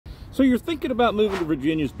So you're thinking about moving to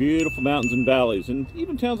Virginia's beautiful mountains and valleys, and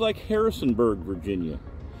even towns like Harrisonburg, Virginia.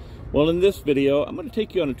 Well, in this video, I'm going to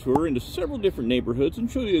take you on a tour into several different neighborhoods and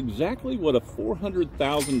show you exactly what a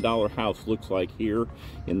 $400,000 house looks like here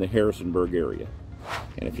in the Harrisonburg area.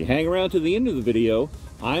 And if you hang around to the end of the video,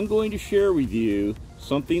 I'm going to share with you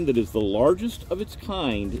something that is the largest of its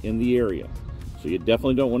kind in the area. So you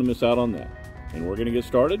definitely don't want to miss out on that. And we're going to get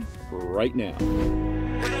started right now.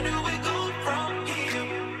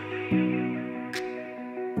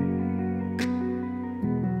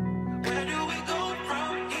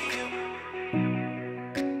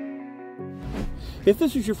 If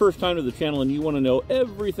this is your first time to the channel and you want to know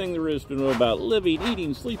everything there is to know about living,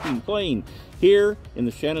 eating, sleeping, playing here in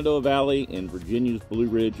the Shenandoah Valley and Virginia's Blue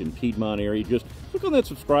Ridge and Piedmont area, just click on that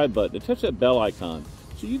subscribe button and touch that bell icon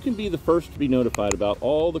so you can be the first to be notified about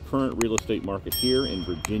all the current real estate market here in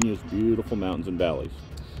Virginia's beautiful mountains and valleys.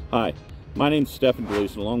 Hi, my name's Stephen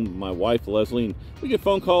Gleason, along with my wife Leslie, and we get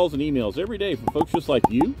phone calls and emails every day from folks just like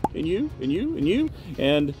you and you and you and you,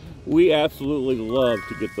 and we absolutely love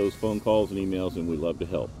to get those phone calls and emails, and we love to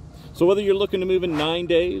help. So whether you're looking to move in 9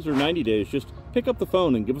 days or 90 days, just pick up the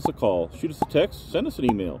phone and give us a call, shoot us a text, send us an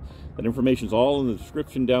email. That information's all in the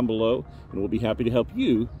description down below, and we'll be happy to help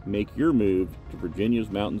you make your move to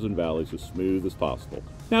Virginia's mountains and valleys as smooth as possible.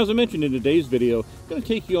 Now, as I mentioned in today's video, I'm going to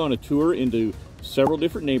take you on a tour into several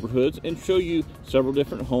different neighborhoods and show you several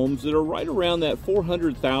different homes that are right around that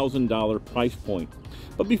 $400,000 price point.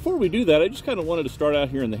 But before we do that, I just kind of wanted to start out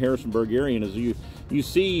here in the Harrisonburg area, and as you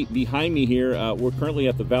see behind me here, we're currently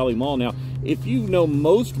at the Valley Mall. Now, if you know,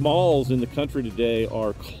 most malls in the country today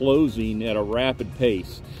are closing at a rapid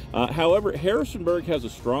pace. However, Harrisonburg has a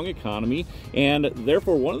strong economy, and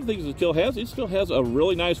therefore one of the things it still has a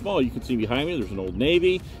really nice mall. You can see behind me there's an Old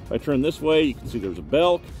Navy. If I turn this way, you can see there's a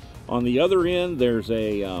Belk. On the other end, there's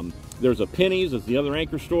a Penny's, that's the other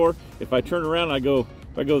anchor store. If I turn around,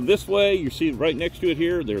 if I go this way, you see right next to it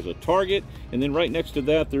here, there's a Target, and then right next to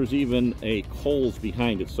that, there's even a Kohl's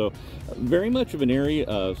behind it. So very much of an area,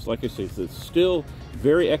 like I say, it's still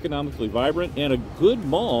very economically vibrant and a good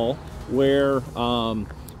mall where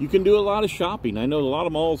you can do a lot of shopping. I know a lot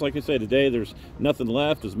of malls, like I said, today there's nothing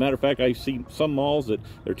left. As a matter of fact, I see some malls that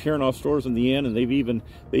they're tearing off stores in the end, and they've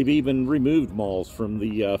even removed malls from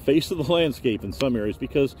the face of the landscape in some areas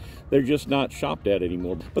because they're just not shopped at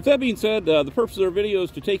anymore. But that being said, the purpose of our video is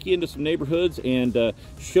to take you into some neighborhoods and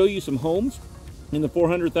show you some homes in the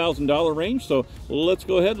 $400,000 range. So let's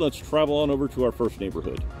go ahead, let's travel on over to our first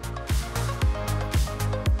neighborhood.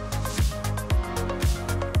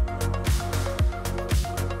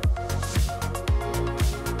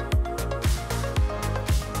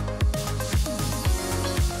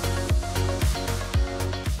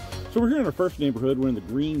 So we're here in our first neighborhood. We're in the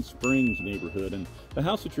Green Springs neighborhood, and the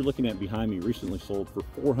house that you're looking at behind me recently sold for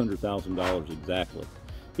 $400,000 exactly.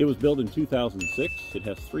 It was built in 2006. It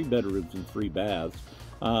has 3 bedrooms and 3 baths,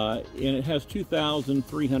 and it has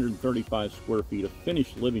 2,335 square feet of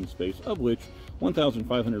finished living space, of which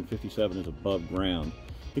 1,557 is above ground.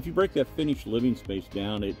 If you break that finished living space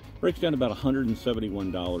down, it breaks down to about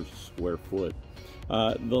 $171 a square foot.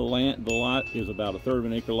 The lot is about 1/3 of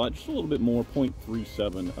an acre lot, just a little bit more,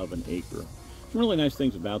 0.37 of an acre. Some really nice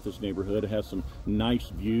things about this neighborhood. It has some nice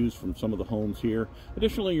views from some of the homes here.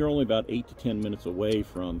 Additionally, you're only about 8 to 10 minutes away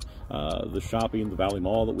from the shopping, the Valley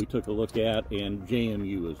Mall that we took a look at, and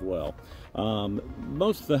JMU as well.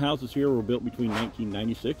 Most of the houses here were built between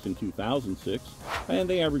 1996 and 2006, and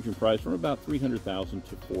they average in price from about $300,000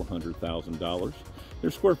 to $400,000.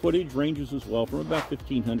 Their square footage ranges as well from about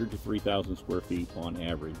 1,500 to 3,000 square feet on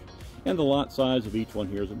average. And the lot size of each one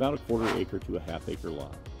here is about 1/4 acre to a 1/2 acre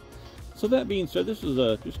lot. So that being said, this is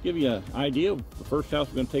just to give you an idea of the first house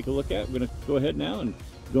we're going to take a look at. We're going to go ahead now and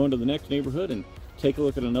go into the next neighborhood and take a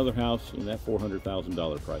look at another house in that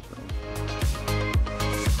 $400,000 price range.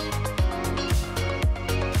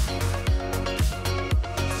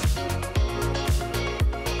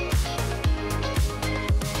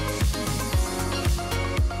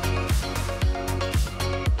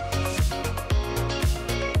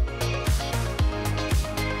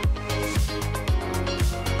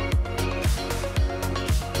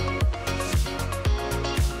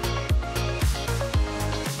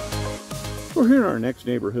 We're here in our next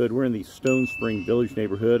neighborhood. We're in the Stone Spring Village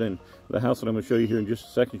neighborhood, and the house that I'm going to show you here in just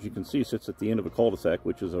a second, as you can see, sits at the end of a cul-de-sac,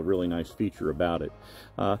 which is a really nice feature about it.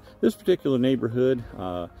 This particular neighborhood,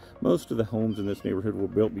 most of the homes in this neighborhood were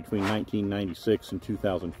built between 1996 and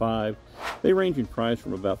 2005. They range in price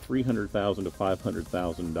from about $300,000 to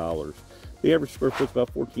 $500,000. The average square foot is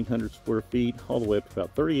about 1,400 square feet, all the way up to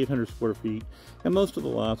about 3,800 square feet, and most of the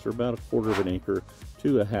lots are about 1/4 of an acre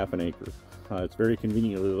to 1/2 an acre. It's very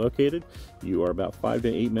conveniently located. You are about 5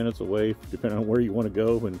 to 8 minutes away, depending on where you want to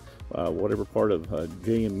go and whatever part of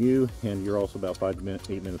JMU, and you're also about 5 to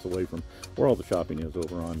 8 minutes away from where all the shopping is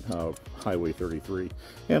over on Highway 33,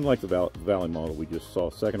 and like the Valley Mall that we just saw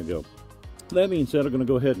a second ago. That being said, I'm going to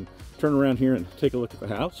go ahead and turn around here and take a look at the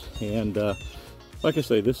house. And like I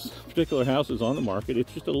say, this particular house is on the market.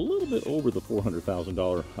 It's just a little bit over the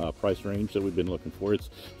 $400,000 price range that we've been looking for. It's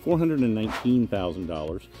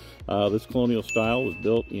 $419,000. This colonial style was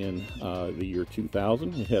built in the year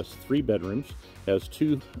 2000. It has 3 bedrooms, has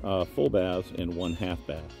 2 full baths and 1 half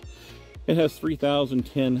bath. It has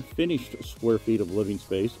 3,010 finished square feet of living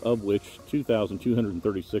space, of which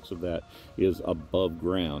 2,236 of that is above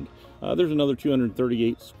ground. There's another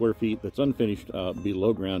 238 square feet that's unfinished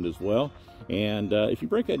below ground as well. And if you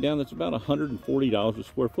break that down, that's about $140 a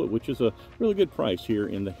square foot, which is a really good price here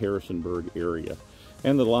in the Harrisonburg area.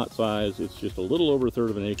 And the lot size, it's just a little over 1/3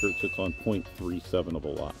 of an acre. It sits on 0.37 of a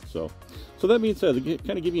lot. So that being said, to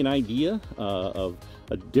kind of give you an idea of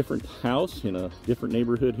a different house in a different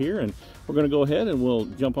neighborhood here, and we're going to go ahead and we'll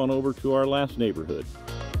jump on over to our last neighborhood.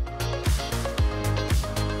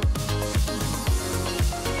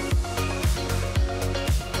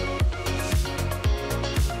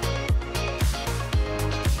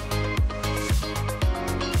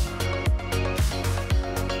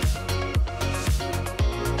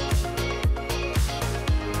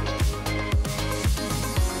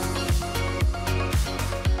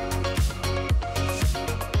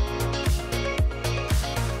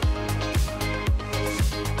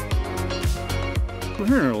 We're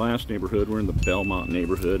here in our last neighborhood. We're in the Belmont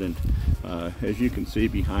neighborhood, and as you can see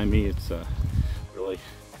behind me, it's really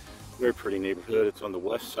very pretty neighborhood. It's on the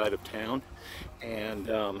west side of town, and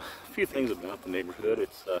a few things about the neighborhood.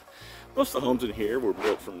 It's most of the homes in here were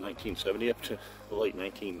built from 1970 up to the late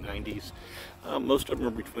 1990s. Most of them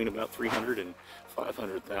are between about $300,000 and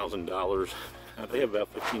 $500,000. They have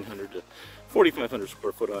about 1,500 to 4,500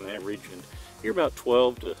 square foot on average, and you're about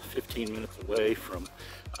 12 to 15 minutes away from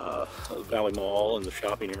Valley Mall and the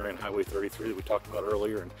shopping area on Highway 33 that we talked about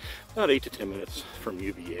earlier, and about 8 to 10 minutes from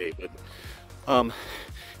UVA. But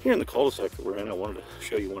here in the cul-de-sac that we're in, I wanted to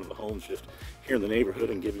show you one of the homes just here in the neighborhood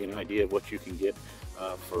and give you an idea of what you can get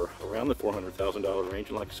for around the $400,000 range.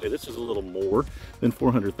 And like I say, this is a little more than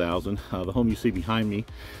 $400,000. The home you see behind me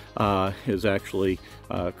is actually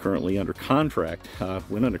currently under contract.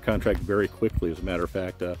 Went under contract very quickly, as a matter of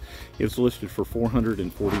fact. It was listed for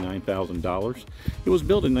 $449,000. It was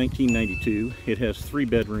built in 1992. It has 3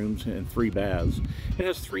 bedrooms and 3 baths. It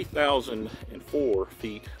has 3,004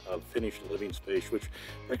 feet of finished living space, which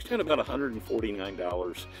breaks down about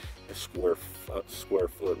 $149 a square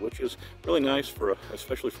foot, which is really nice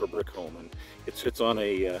especially for a brick home, and it sits on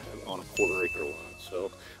a 1/4 acre lot. So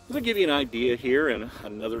I'm going to give you an idea here in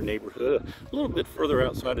another neighborhood, a little bit further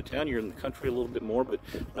outside of town. You're in the country a little bit more, but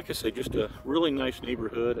like I say, just a really nice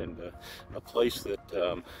neighborhood, and a place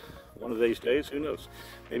that one of these days, who knows,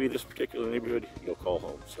 maybe this particular neighborhood you'll call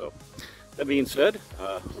home. So that being said,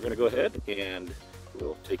 we're going to go ahead and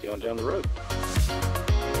we'll take you on down the road.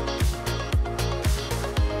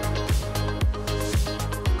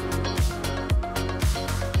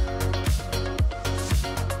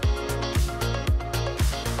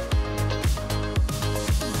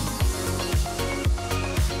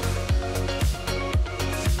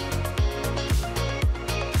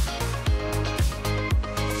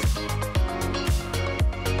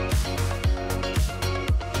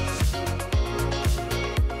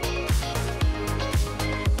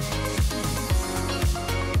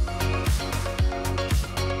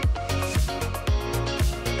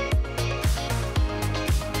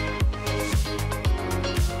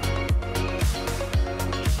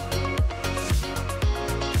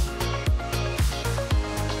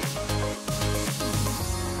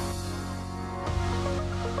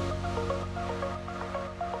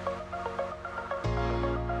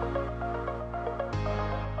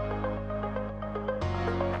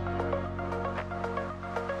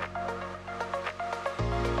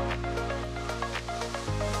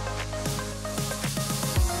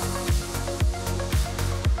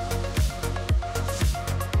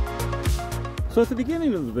 So at the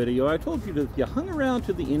beginning of the video, I told you that if you hung around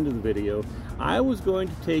to the end of the video, I was going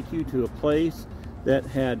to take you to a place that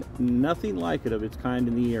had nothing like it of its kind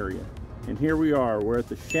in the area. And here we are, we're at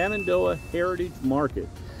the Shenandoah Heritage Market.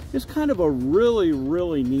 It's kind of a really,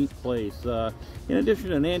 really neat place. In addition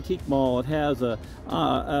to an antique mall, it has a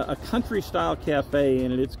country-style cafe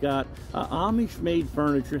in it. It's got Amish-made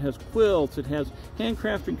furniture. It has quilts. It has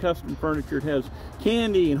handcrafted and custom furniture. It has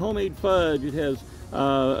candy and homemade fudge. It has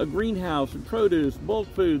a greenhouse and produce, bulk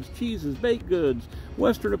foods, cheeses, baked goods,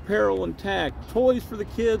 Western apparel and tack, toys for the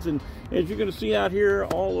kids, and as you're going to see out here,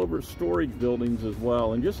 all over storage buildings as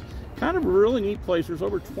well. And just kind of a really neat place. There's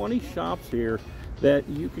over 20 shops here that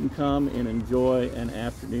you can come and enjoy an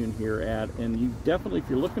afternoon here at. And you definitely, if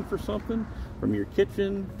you're looking for something from your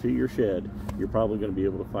kitchen to your shed, you're probably going to be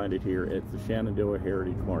able to find it here at the Shenandoah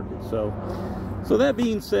Heritage Market. So that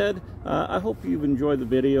being said, I hope you've enjoyed the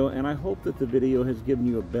video, and I hope that the video has given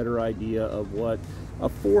you a better idea of what a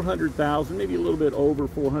 $400,000, maybe a little bit over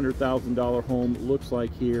 $400,000 home looks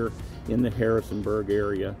like here in the Harrisonburg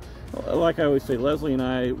area. Like I always say, Leslie and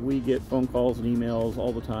I, we get phone calls and emails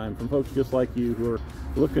all the time from folks just like you who are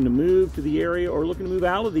looking to move to the area, or looking to move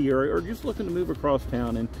out of the area, or just looking to move across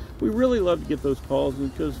town. And we really love to get those calls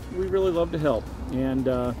because we really love to help.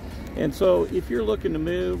 And so if you're looking to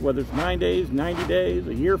move, whether it's 9 days, 90 days,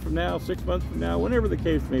 a year from now, 6 months from now, whenever the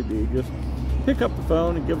case may be, just pick up the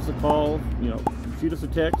phone and give us a call, shoot us a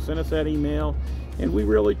text, send us that email, and we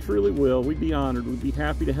really, truly will. We'd be honored. We'd be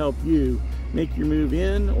happy to help you make your move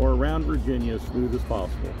in or around Virginia as smooth as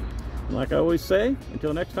possible. And like I always say,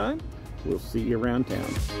 until next time, we'll see you around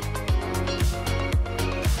town.